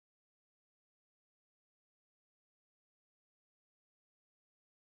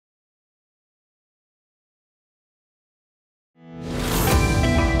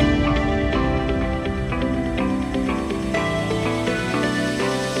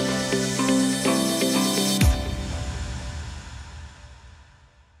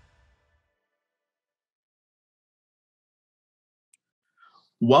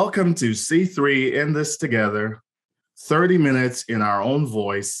Welcome to C3 In This Together, 30 minutes in our own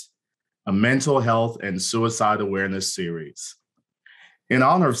voice, a mental health and suicide awareness series. In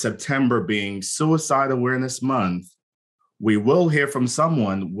honor of September being Suicide Awareness Month, we will hear from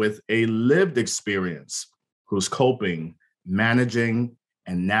someone with a lived experience who's coping, managing,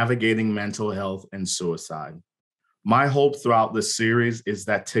 and navigating mental health and suicide. My hope throughout this series is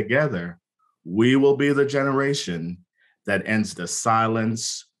that together, we will be the generation that ends the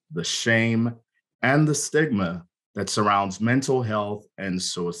silence, the shame, and the stigma that surrounds mental health and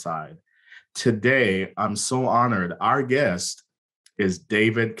suicide. Today, I'm so honored. Our guest is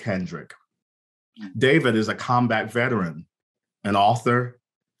David Kendrick. David is a combat veteran, an author,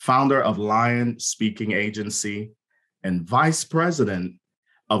 founder of Lion Speaking Agency, and vice president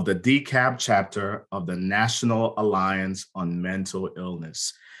of the DCAB chapter of the National Alliance on Mental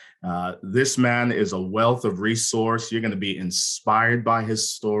Illness. This man is a wealth of resource. You're going to be inspired by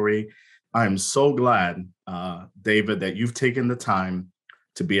his story. I am so glad, David, that you've taken the time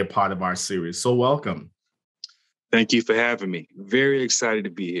to be a part of our series. So welcome. Thank you for having me. Very excited to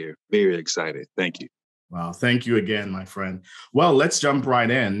be here. Very excited. Thank you. Wow. Thank you again, my friend. Well, let's jump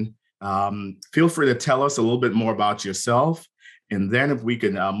right in. Feel free to tell us a little bit more about yourself. And then if we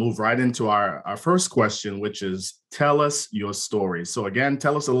can move right into our first question, which is tell us your story. So again,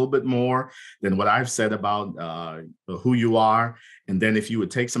 tell us a little bit more than what I've said about who you are. And then if you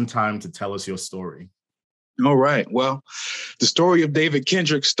would take some time to tell us your story. All right. Well, the story of David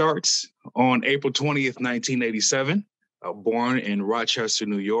Kendrick starts on April 20th, 1987, born in Rochester,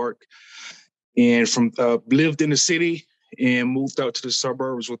 New York, and lived in the city and moved out to the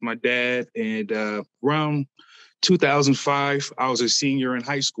suburbs with my dad. And around 2005, I was a senior in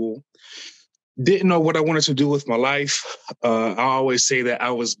high school. Didn't know what I wanted to do with my life. I always say that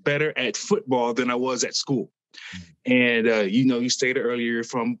I was better at football than I was at school. And, you stated earlier you're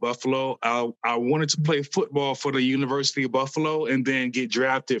from Buffalo. I wanted to play football for the University of Buffalo and then get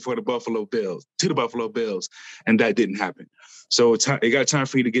drafted to the Buffalo Bills. And that didn't happen. So it got time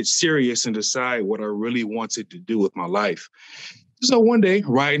for me to get serious and decide what I really wanted to do with my life. So one day,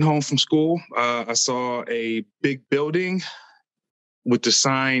 riding home from school, I saw a big building with the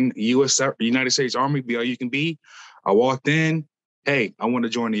sign United States Army, be all you can be. I walked in. Hey, I want to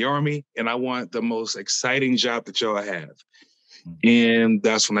join the Army, and I want the most exciting job that y'all have. And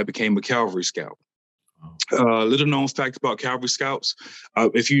that's when I became a Cavalry Scout. Little known fact about Cavalry Scouts,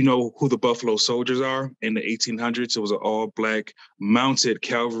 if you know who the Buffalo Soldiers are, in the 1800s, it was an all-black mounted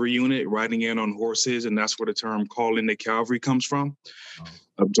cavalry unit riding in on horses, and that's where the term calling the cavalry comes from.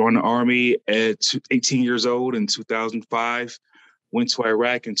 I joined the Army at 18 years old in 2005, went to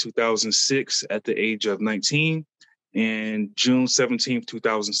Iraq in 2006 at the age of 19, and June 17th,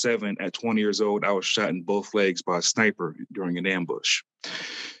 2007, at 20 years old, I was shot in both legs by a sniper during an ambush.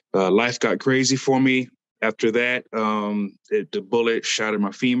 Life got crazy for me. After that, the bullet shattered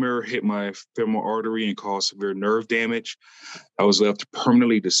my femur, hit my femoral artery, and caused severe nerve damage. I was left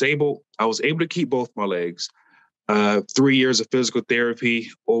permanently disabled. I was able to keep both my legs. 3 years of physical therapy,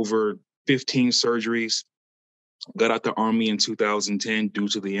 over 15 surgeries. Got out the Army in 2010 due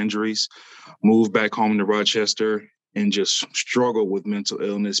to the injuries. Moved back home to Rochester and just struggled with mental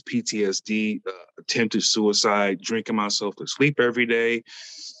illness, PTSD, attempted suicide, drinking myself to sleep every day.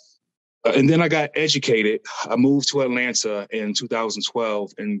 And then I got educated. I moved to Atlanta in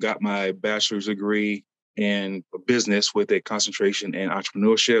 2012 and got my bachelor's degree in business with a concentration in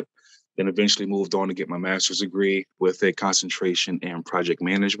entrepreneurship. Then eventually moved on to get my master's degree with a concentration in project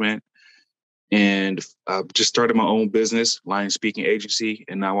management. And I just started my own business, Lion Speaking Agency.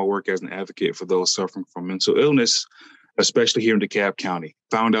 And now I work as an advocate for those suffering from mental illness, especially here in DeKalb County.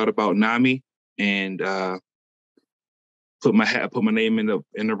 Found out about NAMI and put my name in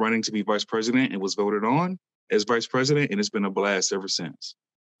the running to be vice president and was voted on as vice president. And it's been a blast ever since.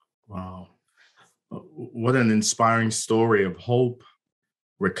 Wow. What an inspiring story of hope,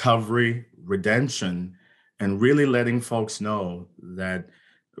 recovery, redemption, and really letting folks know that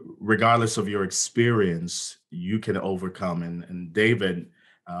regardless of your experience, you can overcome. And David,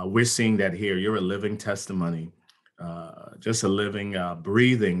 we're seeing that here. You're a living testimony, just a living,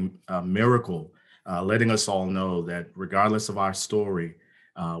 breathing miracle, letting us all know that regardless of our story,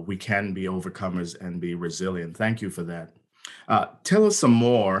 we can be overcomers and be resilient. Thank you for that. Tell us some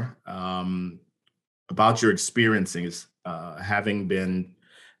more about your experiences, having been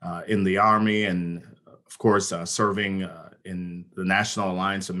in the Army and, of course, serving in the National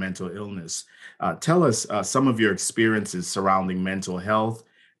Alliance of Mental Illness. Tell us some of your experiences surrounding mental health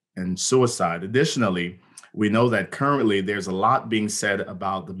and suicide. Additionally, we know that currently there's a lot being said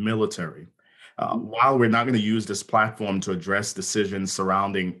about the military. While we're not going to use this platform to address decisions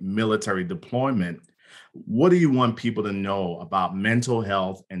surrounding military deployment, what do you want people to know about mental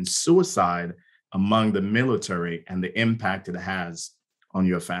health and suicide among the military and the impact it has on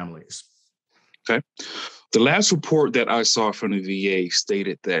your families? Okay. The last report that I saw from the VA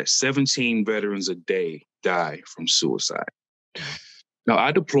stated that 17 veterans a day die from suicide. Now,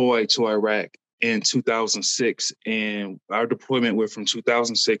 I deployed to Iraq in 2006, and our deployment went from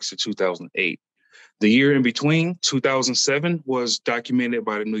 2006 to 2008. The year in between, 2007, was documented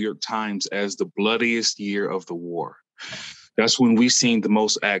by the New York Times as the bloodiest year of the war. That's when we seen the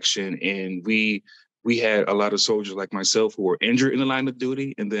most action, and we had a lot of soldiers like myself who were injured in the line of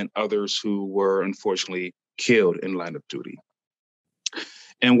duty, and then others who were unfortunately killed in line of duty.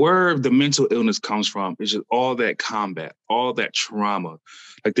 And where the mental illness comes from is just all that combat, all that trauma.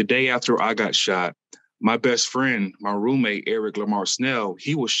 Like the day after I got shot, my best friend, my roommate, Eric Lamar Snell,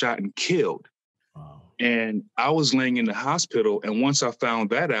 he was shot and killed. Wow. And I was laying in the hospital. And once I found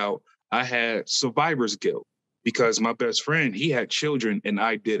that out, I had survivor's guilt because my best friend, he had children and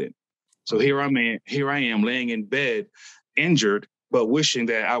I didn't. So here I am laying in bed, injured, but wishing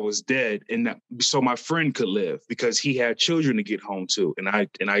that I was dead, and so my friend could live because he had children to get home to, and I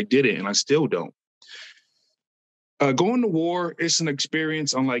didn't, and I still don't. Going to war, it's an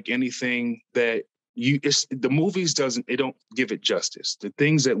experience unlike anything that the movies don't give it justice. The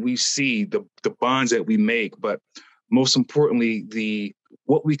things that we see, the bonds that we make, but most importantly,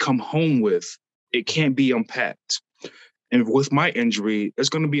 what we come home with, it can't be unpacked. And with my injury, it's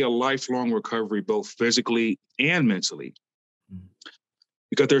going to be a lifelong recovery, both physically and mentally.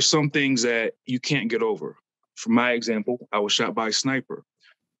 Because there's some things that you can't get over. For my example, I was shot by a sniper.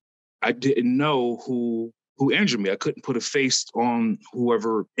 I didn't know who injured me. I couldn't put a face on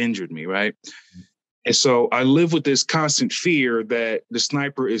whoever injured me, right? And so I live with this constant fear that the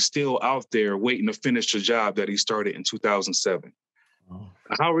sniper is still out there waiting to finish the job that he started in 2007. Oh.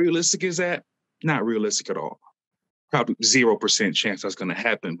 How realistic is that? Not realistic at all. Probably 0% chance that's going to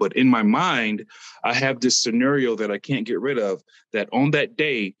happen. But in my mind, I have this scenario that I can't get rid of, that on that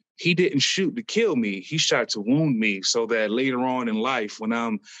day, he didn't shoot to kill me. He shot to wound me so that later on in life, when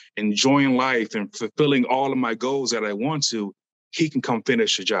I'm enjoying life and fulfilling all of my goals that I want to, he can come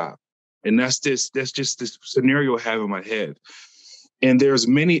finish the job. And that's just this scenario I have in my head. And there's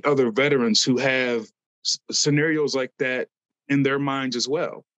many other veterans who have scenarios like that in their minds as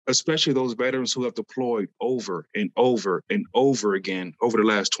well, especially those veterans who have deployed over and over and over again over the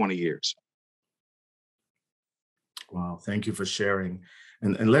last 20 years. Wow, thank you for sharing.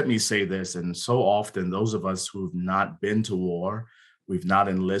 And let me say this, and so often those of us who've not been to war, we've not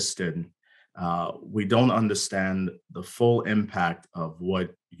enlisted, we don't understand the full impact of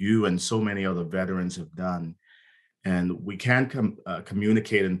what you and so many other veterans have done. And we can't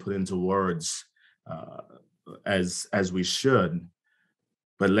communicate and put into words as we should.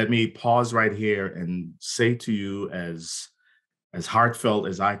 But let me pause right here and say to you, as heartfelt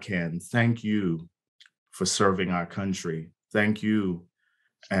as I can, thank you for serving our country. Thank you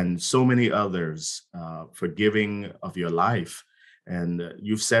and so many others for giving of your life. And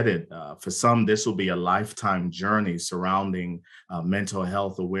you've said it, for some, this will be a lifetime journey surrounding mental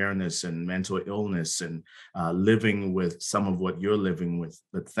health awareness and mental illness and living with some of what you're living with.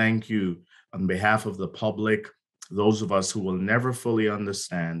 But thank you on behalf of the public, those of us who will never fully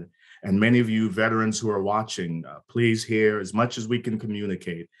understand, and many of you veterans who are watching, please hear as much as we can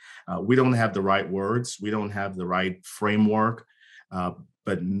communicate. We don't have the right words. We don't have the right framework.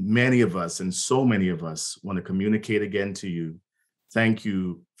 But many of us, and so many of us, want to communicate again to you. Thank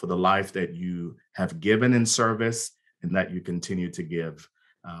you for the life that you have given in service and that you continue to give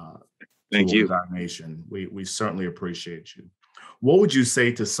towards our nation. We certainly appreciate you. What would you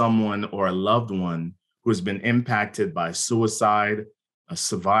say to someone or a loved one who has been impacted by suicide, a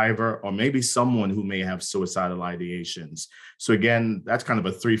survivor, or maybe someone who may have suicidal ideations? So again, that's kind of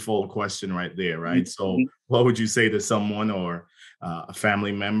a threefold question right there, right? Mm-hmm. So what would you say to someone or a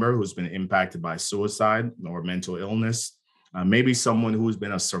family member who's been impacted by suicide or mental illness? Maybe someone who's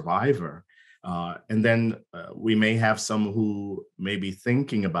been a survivor. And then we may have some who may be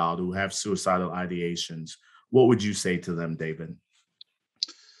thinking about, who have suicidal ideations. What would you say to them, David?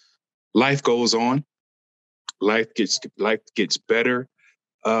 Life goes on. Life gets better.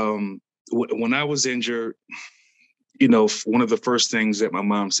 When I was injured, one of the first things that my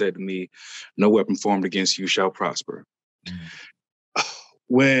mom said to me, "No weapon formed against you shall prosper." Mm-hmm.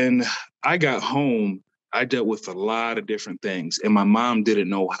 When I got home, I dealt with a lot of different things, and my mom didn't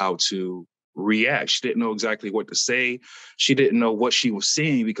know how to react. She didn't know exactly what to say. She didn't know what she was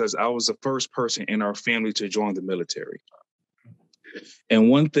seeing because I was the first person in our family to join the military. And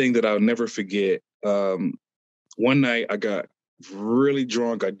one thing that I'll never forget, one night I got really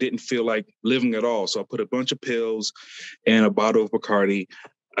drunk. I didn't feel like living at all. So I put a bunch of pills and a bottle of Bacardi.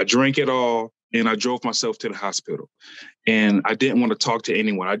 I drank it all and I drove myself to the hospital. And I didn't want to talk to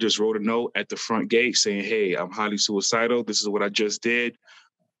anyone. I just wrote a note at the front gate saying, hey, I'm highly suicidal. This is what I just did.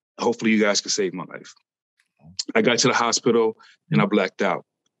 Hopefully you guys can save my life. I got to the hospital and I blacked out.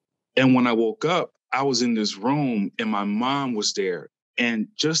 And when I woke up, I was in this room and my mom was there. And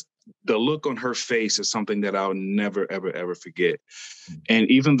just the look on her face is something that I'll never, ever, ever forget. And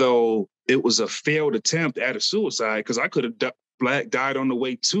even though it was a failed attempt at a suicide, because I could have died on the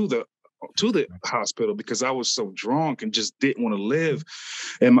way to the hospital because I was so drunk and just didn't want to live.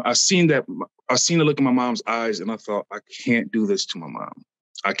 And I seen the look in my mom's eyes and I thought, I can't do this to my mom.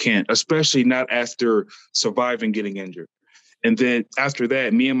 I can't, especially not after surviving getting injured. And then after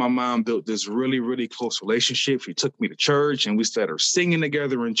that, me and my mom built this really, really close relationship. She took me to church and we started singing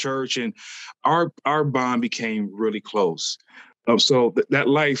together in church, and our bond became really close. So that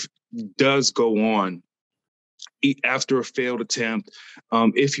life does go on after a failed attempt.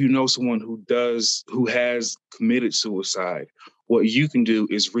 If you know someone who has committed suicide, what you can do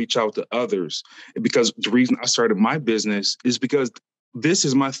is reach out to others. Because the reason I started my business is because this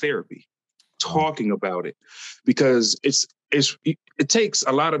is my therapy, talking about it, because it takes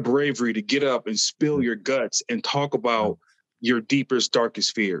a lot of bravery to get up and spill your guts and talk about your deepest,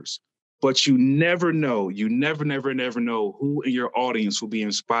 darkest fears. But you never know, never know who in your audience will be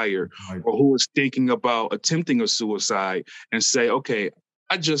inspired or who is thinking about attempting a suicide and say, okay,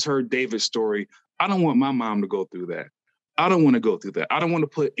 I just heard David's story. I don't want my mom to go through that. I don't want to go through that. I don't want to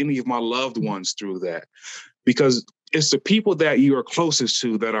put any of my loved ones through that, because it's the people that you are closest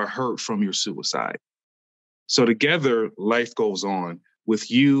to that are hurt from your suicide. So together, life goes on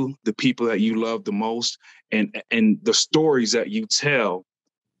with you, the people that you love the most, and the stories that you tell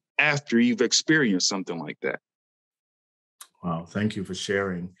after you've experienced something like that. Wow, thank you for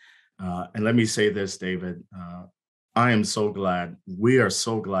sharing. And let me say this, David. I am so glad, we are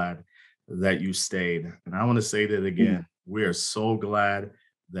so glad that you stayed. And I want to say that again. We are so glad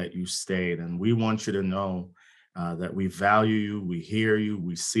that you stayed. And we want you to know that we value you, we hear you,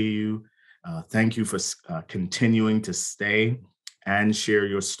 we see you. Thank you for continuing to stay and share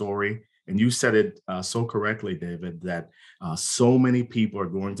your story. And you said it so correctly, David, that so many people are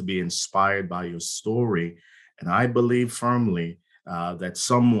going to be inspired by your story. And I believe firmly that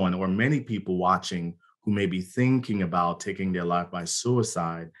someone or many people watching who may be thinking about taking their life by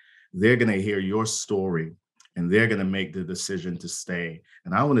suicide, they're going to hear your story and they're going to make the decision to stay.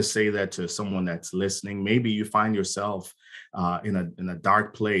 And I want to say that to someone that's listening. Maybe you find yourself in a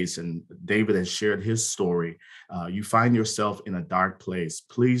dark place, and David has shared his story. You find yourself in a dark place.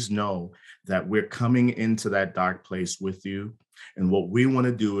 Please know that we're coming into that dark place with you. And what we want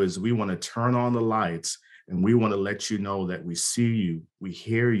to do is we want to turn on the lights and we want to let you know that we see you, we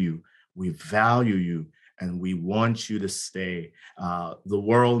hear you, we value you, and we want you to stay. The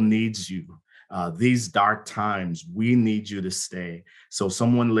world needs you. These dark times, we need you to stay. So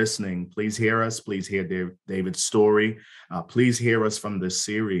someone listening, please hear us. Please hear David's story. Please hear us from this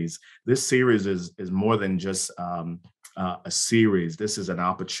series. This series is more than just a series. This is an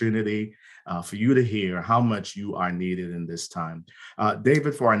opportunity for you to hear how much you are needed in this time.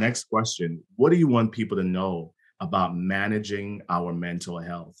 David, for our next question, what do you want people to know about managing our mental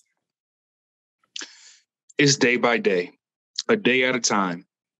health? It's day by day, a day at a time,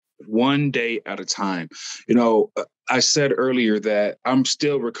 one day at a time. You know, I said earlier that I'm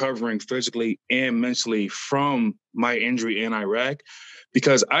still recovering physically and mentally from my injury in Iraq,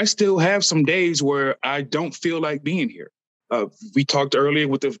 because I still have some days where I don't feel like being here. We talked earlier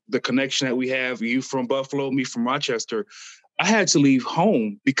with the connection that we have, you from Buffalo, me from Rochester. I had to leave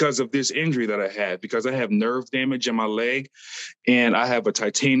home because of this injury that I had, because I have nerve damage in my leg and I have a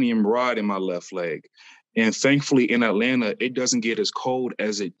titanium rod in my left leg. And thankfully in Atlanta, it doesn't get as cold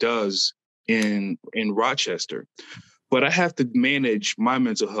as it does in Rochester. But I have to manage my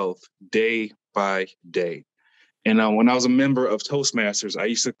mental health day by day. And when I was a member of Toastmasters,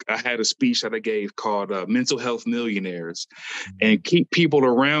 I had a speech that I gave called Mental Health Millionaires, and keep people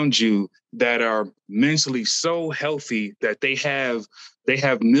around you that are mentally so healthy that they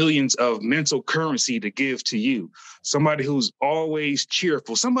have millions of mental currency to give to you. Somebody who's always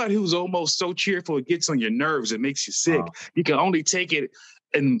cheerful, somebody who's almost so cheerful it gets on your nerves, it makes you sick. Wow. You can only take it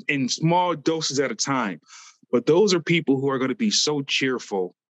in small doses at a time. But those are people who are going to be so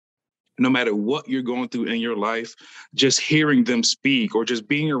cheerful no matter what you're going through in your life. Just hearing them speak or just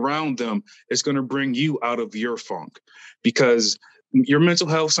being around them is going to bring you out of your funk, because your mental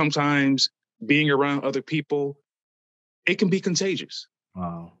health, sometimes being around other people, it can be contagious.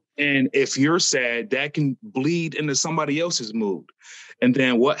 Wow. And if you're sad, that can bleed into somebody else's mood. And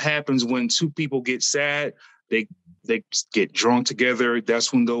then what happens when two people get sad? They get drunk together.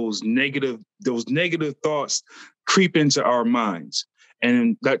 That's when those negative thoughts creep into our minds.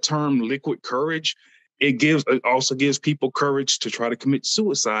 And that term liquid courage, it also gives people courage to try to commit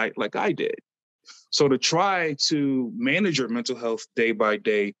suicide like I did. So to try to manage your mental health day by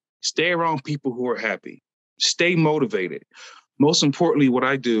day, stay around people who are happy, stay motivated. Most importantly, what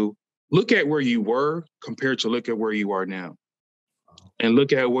I do, look at where you were compared to look at where you are now, and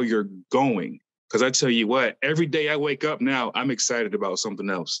look at where you're going. Because I tell you what, every day I wake up now, I'm excited about something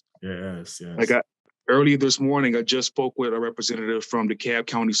else. Yes. Like earlier this morning, I just spoke with a representative from the DeKalb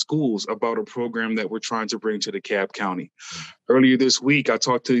County Schools about a program that we're trying to bring to DeKalb County. Earlier this week, I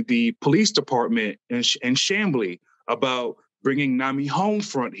talked to the police department in Chamblee about bringing NAMI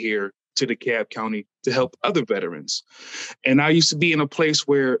Homefront here to DeKalb County to help other veterans. And I used to be in a place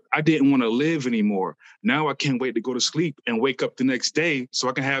where I didn't want to live anymore. Now I can't wait to go to sleep and wake up the next day so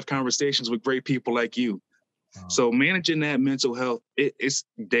I can have conversations with great people like you. Wow. So managing that mental health, it's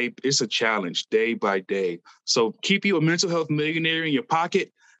a challenge day by day. So keep you a mental health millionaire in your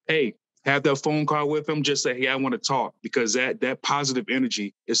pocket. Hey, have that phone call with them. Just say, hey, I want to talk, because that positive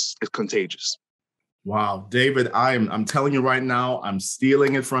energy is contagious. Wow, David, I'm telling you right now, I'm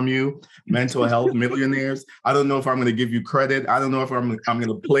stealing it from you. Mental health millionaires. I don't know if I'm going to give you credit. I don't know if I'm going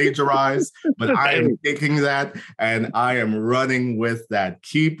to plagiarize, but I am taking that and I am running with that.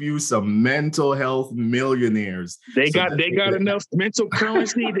 Keep you some mental health millionaires. They got enough mental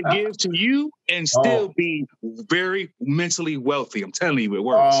currency to give to you and still be very mentally wealthy. I'm telling you, it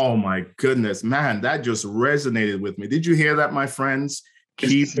works. Oh my goodness, man, that just resonated with me. Did you hear that, my friends?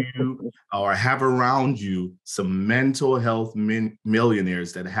 Keep you or have around you some mental health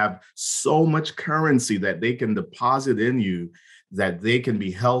millionaires that have so much currency that they can deposit in you, that they can be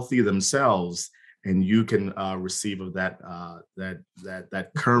healthy themselves, and you can receive of that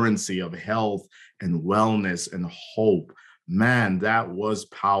currency of health and wellness and hope. Man, that was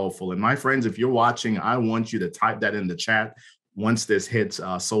powerful. And my friends, if you're watching, I want you to type that in the chat once this hits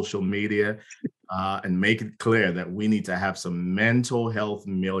social media. And make it clear that we need to have some mental health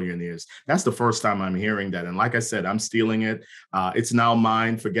millionaires. That's the first time I'm hearing that. And like I said, I'm stealing it. It's now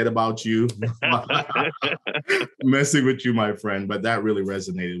mine. Forget about you. Messing with you, my friend. But that really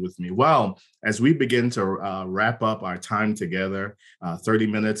resonated with me. Well, as we begin to wrap up our time together, 30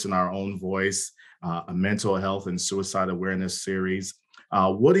 minutes in our own voice, a mental health and suicide awareness series.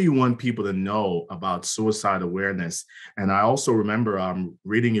 What do you want people to know about suicide awareness? And I also remember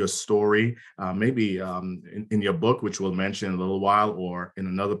reading your story, maybe in your book, which we'll mention in a little while, or in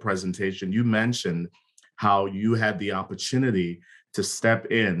another presentation. You mentioned how you had the opportunity to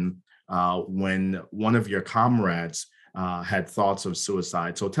step in when one of your comrades had thoughts of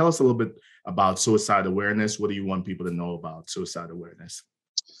suicide. So tell us a little bit about suicide awareness. What do you want people to know about suicide awareness?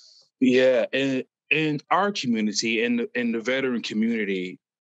 Yeah, in our community, in the veteran community,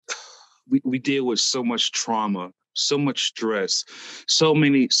 we deal with so much trauma, so much stress, so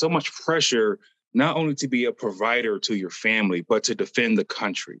much pressure, not only to be a provider to your family, but to defend the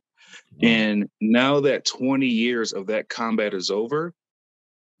country. Wow. And now that 20 years of that combat is over,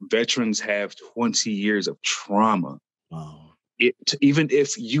 veterans have 20 years of trauma. Wow. Even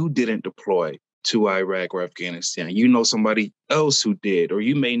if you didn't deploy to Iraq or Afghanistan, you know somebody else who did, or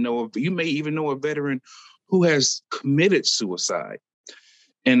you may even know a veteran who has committed suicide.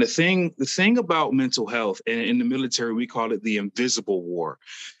 And the thing about mental health, and in the military, we call it the invisible war.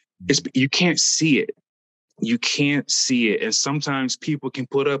 You can't see it. You can't see it. And sometimes people can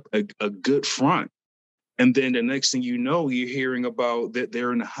put up a good front. And then the next thing you know, you're hearing about that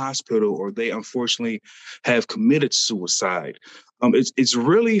they're in the hospital, or they unfortunately have committed suicide. It's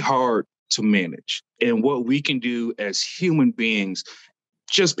really hard to manage. And what we can do as human beings,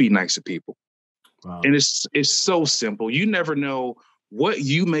 just be nice to people. Wow. And it's so simple. You never know what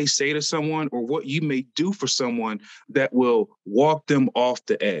you may say to someone or what you may do for someone that will walk them off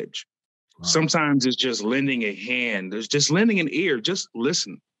the edge. Wow. Sometimes it's just lending a hand. There's just lending an ear. Just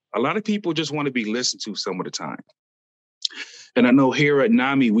listen. A lot of people just want to be listened to some of the time. And I know here at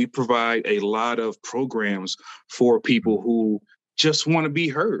NAMI, we provide a lot of programs for people who just want to be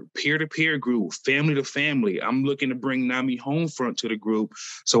heard, peer-to-peer group, family to family. I'm looking to bring NAMI Homefront to the group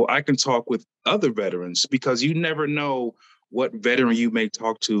so I can talk with other veterans, because you never know what veteran you may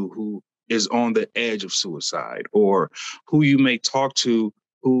talk to who is on the edge of suicide, or who you may talk to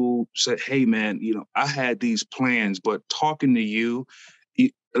who said, hey, man, I had these plans, but talking to you,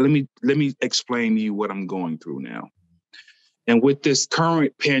 let me explain to you what I'm going through now. And with this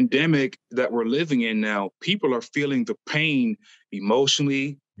current pandemic that we're living in now, people are feeling the pain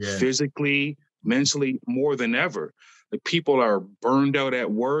emotionally, Yes. physically, mentally more than ever. Like people are burned out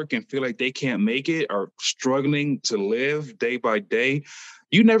at work and feel like they can't make it, are struggling to live day by day.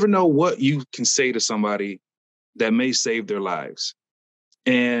 You never know what you can say to somebody that may save their lives.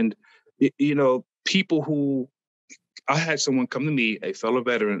 And, people who I had someone come to me, a fellow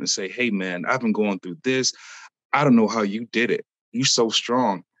veteran, and say, "Hey, man, I've been going through this. I don't know how you did it. You're so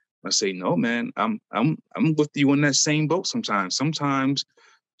strong." I say, "No, man, I'm with you in that same boat sometimes. Sometimes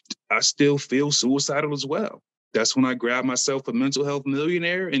I still feel suicidal as well. That's when I grab myself a mental health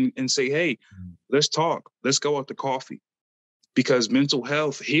millionaire and say, hey, let's talk. Let's go out to coffee. Because mental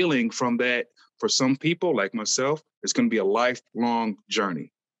health healing from that, for some people like myself, it's going to be a lifelong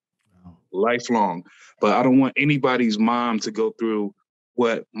journey. Wow. Lifelong. But I don't want anybody's mom to go through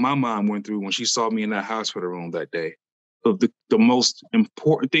what my mom went through when she saw me in that hospital room that day. So the most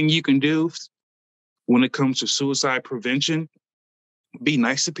important thing you can do when it comes to suicide prevention, be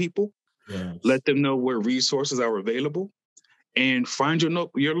nice to people, Yes. let them know where resources are available, and find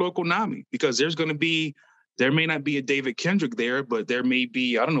your local NAMI, because there may not be a David Kendrick there, but there may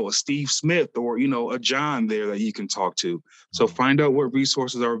be, I don't know, a Steve Smith or, a John there that you can talk to. So Wow. find out what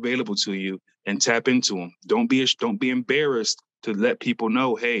resources are available to you and tap into them. Don't be embarrassed to let people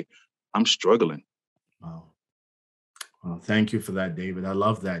know, hey, I'm struggling. Wow. Well, thank you for that, David. I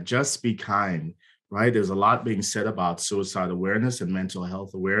love that. Just be kind, right? There's a lot being said about suicide awareness and mental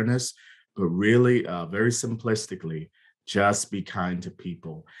health awareness, but really, very simplistically, just be kind to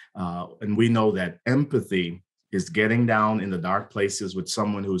people. And we know that empathy is getting down in the dark places with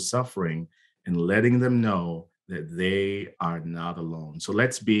someone who's suffering and letting them know that they are not alone. So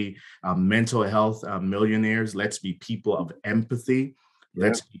let's be mental health millionaires. Let's be people of empathy. Yeah.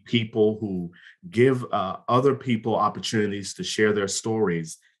 Let's be people who give other people opportunities to share their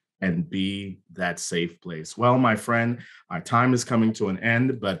stories and be that safe place. Well, my friend, our time is coming to an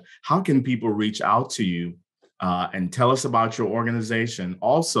end, but how can people reach out to you and tell us about your organization?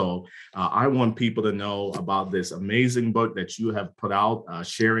 Also, I want people to know about this amazing book that you have put out,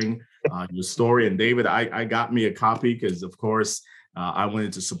 sharing your story. And David, I got me a copy because, of course, I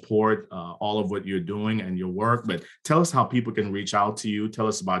wanted to support all of what you're doing and your work. But tell us how people can reach out to you. Tell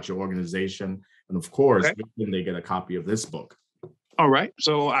us about your organization. And of course, Okay. when they get a copy of this book? All right.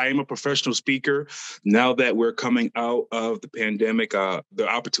 So I am a professional speaker. Now that we're coming out of the pandemic, the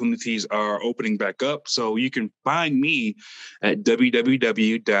opportunities are opening back up. So you can find me at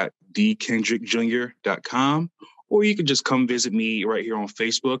www.dkendrickjr.com, or you can just come visit me right here on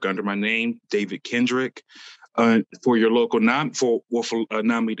Facebook under my name, David Kendrick. For your local NAMI, for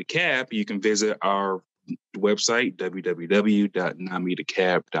NAMI DeKalb, you can visit our website,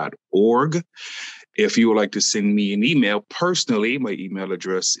 www.namidecab.org. If you would like to send me an email personally, my email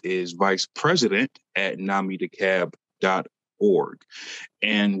address is vicepresident@namidecab.org.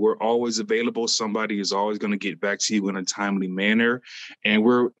 And we're always available. Somebody is always going to get back to you in a timely manner. And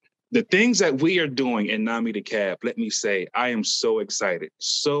the things that we are doing in NAMI DeKalb, let me say, I am so excited.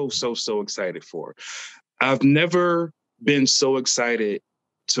 So excited for. I've never been so excited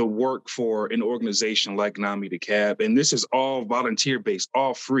to work for an organization like NAMI DeKalb. And this is all volunteer based,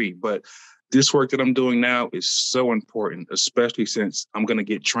 all free. But this work that I'm doing now is so important, especially since I'm going to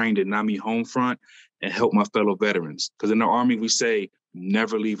get trained at NAMI Homefront and help my fellow veterans. Because in the Army, we say,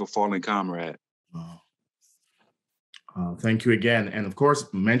 never leave a fallen comrade. Wow. Thank you again. And of course,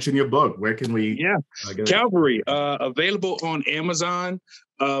 mention your book. Where can we Yeah, get it? Calvary, available on Amazon.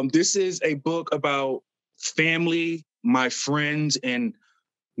 This is a book about family, my friends, and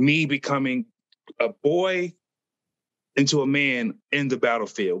me becoming a boy into a man in the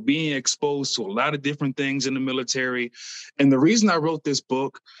battlefield, being exposed to a lot of different things in the military. And the reason I wrote this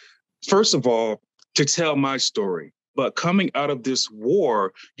book, first of all, to tell my story. But coming out of this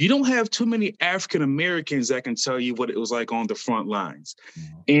war, you don't have too many African Americans that can tell you what it was like on the front lines.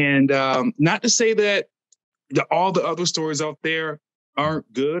 And not to say that all the other stories out there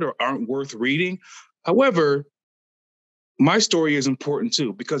aren't good or aren't worth reading. However, my story is important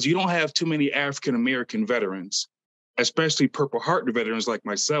too, because you don't have too many African American veterans, especially Purple Heart veterans like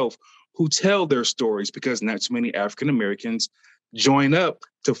myself, who tell their stories, because not too many African Americans join up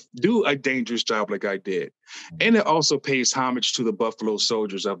to do a dangerous job like I did. And it also pays homage to the Buffalo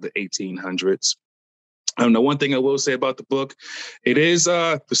Soldiers of the 1800s. The one thing I will say about the book, it is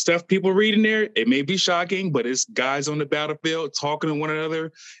the stuff people read in there. It may be shocking, but it's guys on the battlefield talking to one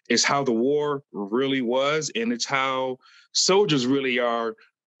another. It's how the war really was, and it's how soldiers really are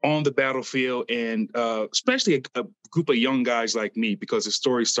on the battlefield, and especially a group of young guys like me, because the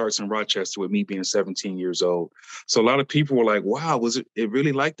story starts in Rochester with me being 17 years old. So a lot of people were like, wow, was it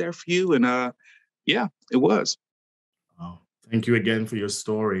really like that for you? And yeah, it was. Oh, thank you again for your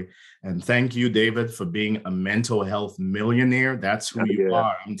story. And thank you, David, for being a mental health millionaire. That's who you Yeah.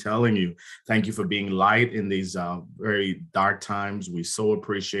 are. I'm telling you. Thank you for being light in these very dark times. We so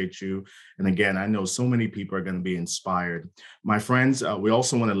appreciate you. And again, I know so many people are going to be inspired. My friends, we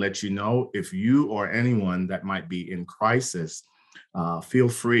also want to let you know, if you or anyone that might be in crisis, feel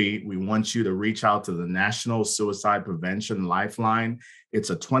free. We want you to reach out to the National Suicide Prevention Lifeline. It's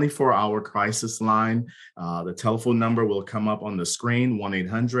a 24-hour crisis line. The telephone number will come up on the screen,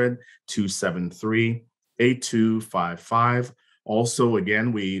 1-800-273-8255. Also,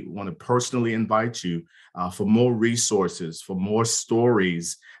 again, we want to personally invite you for more resources, for more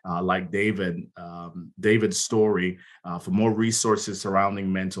stories like David's story, for more resources surrounding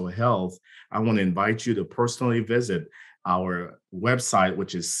mental health. I want to invite you to personally visit our website,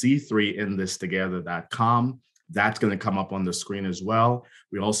 which is c3inthistogether.com. That's going to come up on the screen as well.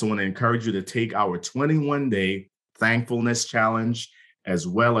 We also want to encourage you to take our 21-day thankfulness challenge, as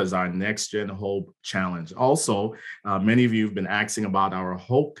well as our Next Gen Hope challenge. Also, many of you have been asking about our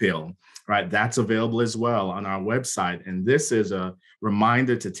Hope Pill, right? That's available as well on our website. And this is a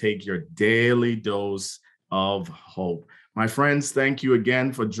reminder to take your daily dose of hope. My friends, thank you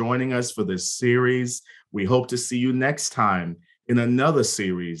again for joining us for this series. We hope to see you next time in another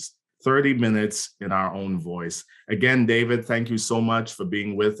series, 30 minutes in our own voice. Again, David, thank you so much for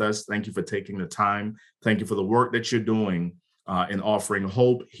being with us. Thank you for taking the time. Thank you for the work that you're doing in offering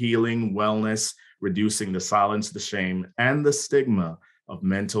hope, healing, wellness, reducing the silence, the shame, and the stigma of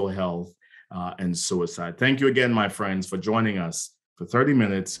mental health and suicide. Thank you again, my friends, for joining us for 30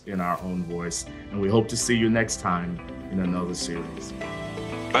 minutes in our own voice. And we hope to see you next time in another series.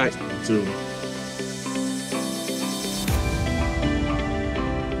 Bye. Stay tuned.